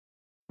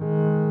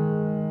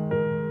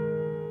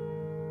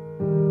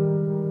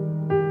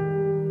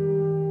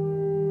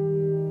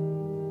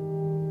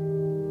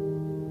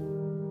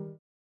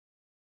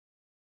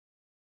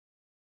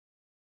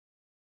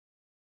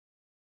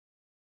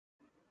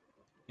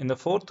In the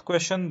fourth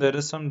question, there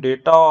is some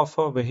data of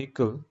a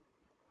vehicle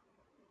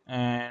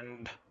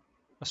and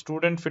a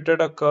student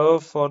fitted a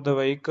curve for the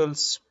vehicle's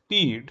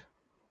speed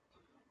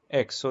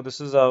x. So this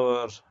is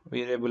our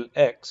variable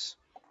x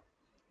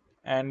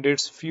and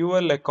its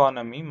fuel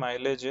economy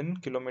mileage in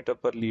kilometer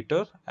per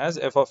liter as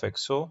f of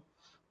x. So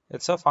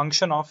it's a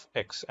function of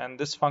x and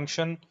this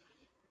function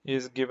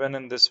is given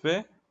in this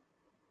way.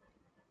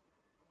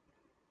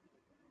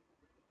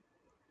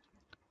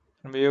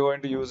 And we are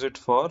going to use it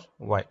for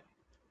y.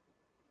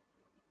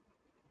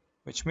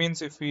 Which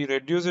means if we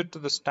reduce it to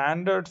the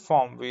standard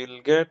form,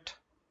 we'll get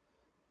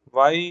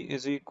y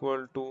is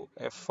equal to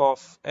f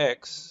of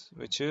x,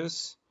 which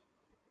is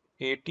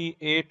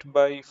 88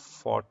 by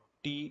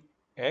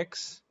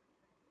 40x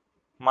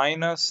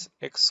minus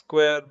x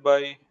square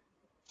by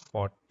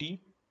 40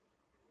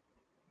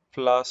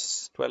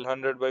 plus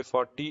 1200 by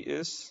 40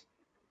 is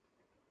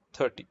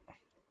 30.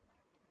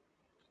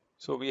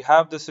 So we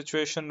have the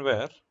situation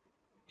where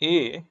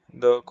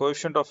the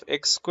coefficient of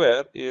x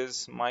square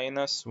is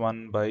minus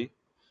 1 by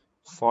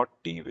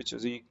 40, which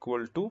is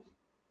equal to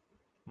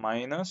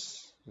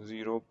minus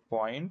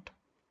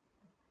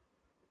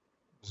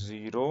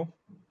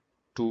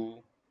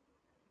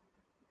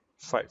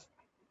 0.025,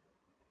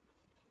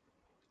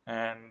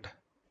 and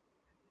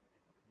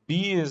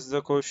b is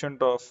the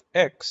coefficient of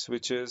x,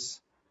 which is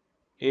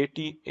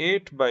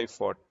 88 by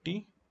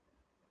 40,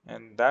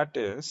 and that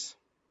is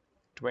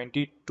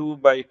 22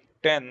 by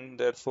 10,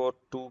 therefore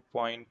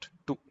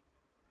 2.2.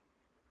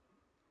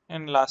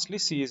 And lastly,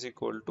 c is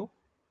equal to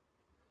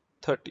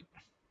 30.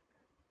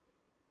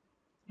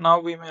 Now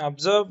we may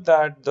observe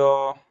that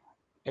the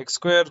x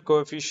square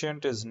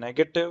coefficient is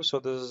negative, so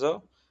this is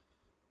a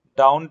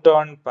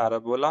downturned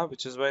parabola,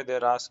 which is why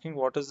they're asking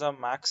what is the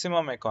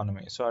maximum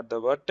economy. So at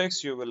the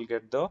vertex you will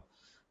get the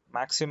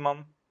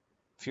maximum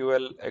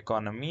fuel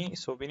economy.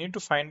 So we need to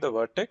find the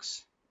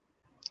vertex,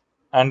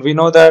 and we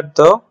know that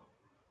the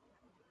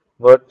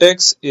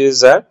vertex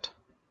is at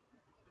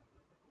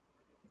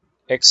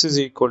x is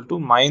equal to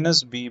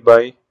minus b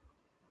by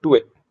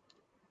 2a,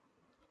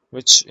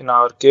 which in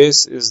our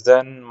case is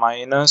then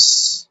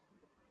minus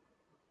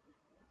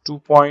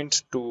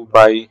 2.2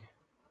 by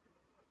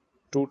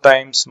 2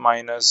 times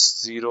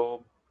minus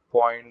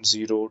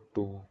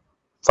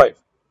 0.025.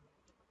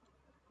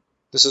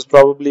 This is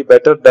probably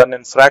better done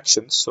in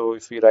fractions. So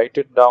if we write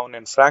it down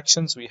in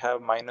fractions, we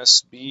have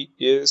minus b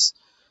is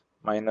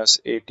minus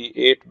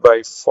 88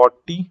 by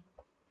 40,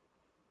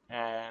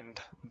 and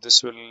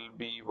this will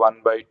be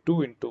 1 by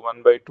 2 into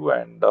 1 by 2,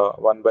 and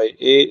 1 by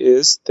a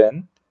is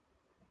then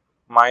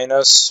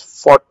minus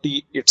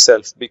 40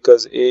 itself,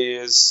 because a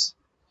is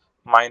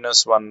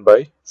minus 1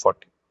 by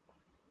 40.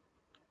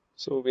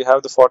 So we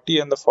have the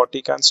 40 and the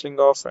 40 cancelling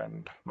off,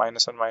 and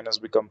minus and minus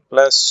become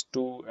plus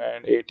 2,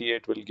 and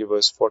 88 will give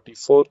us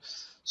 44.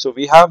 So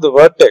we have the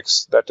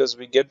vertex, that is,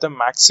 we get the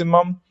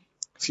maximum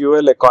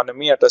fuel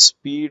economy at a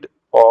speed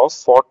of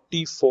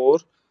 44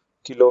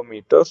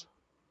 kilometers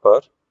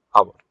per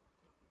hour.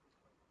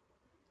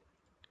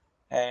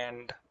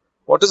 And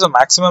what is the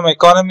maximum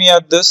economy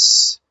at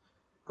this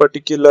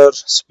particular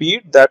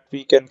speed? That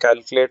we can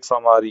calculate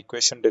from our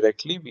equation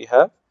directly. We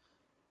have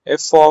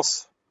f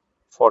of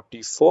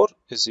 44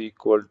 is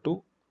equal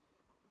to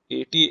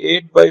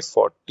 88 by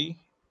 40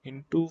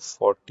 into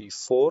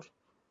 44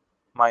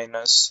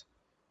 minus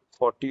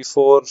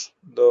 44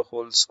 the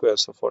whole square.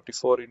 So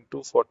 44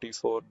 into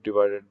 44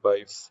 divided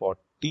by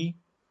 40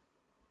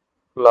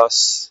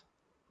 plus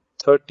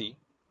 30.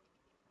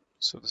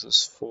 So this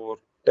is 4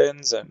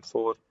 tens and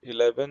 4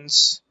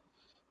 11s.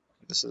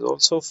 This is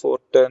also 4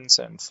 tens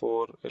and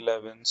 4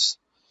 11s.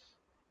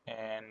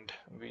 And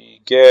we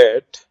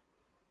get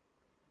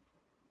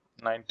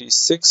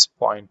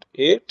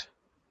 96.8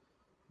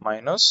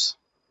 minus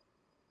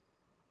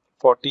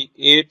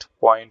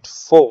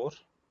 48.4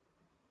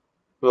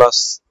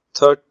 plus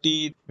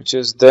 30, which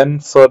is then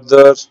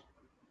further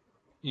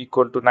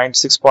equal to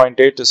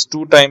 96.8 is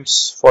 2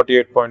 times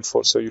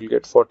 48.4. So you'll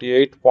get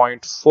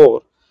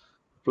 48.4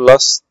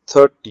 plus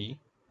 30,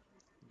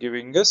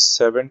 giving us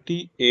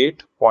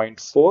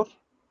 78.4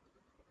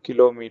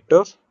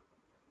 kilometer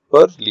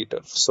per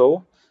liter.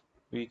 So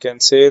we can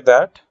say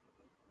that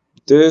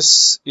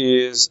this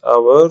is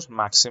our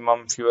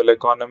maximum fuel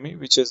economy,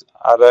 which is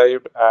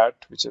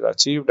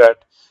achieved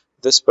at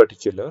this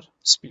particular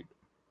speed.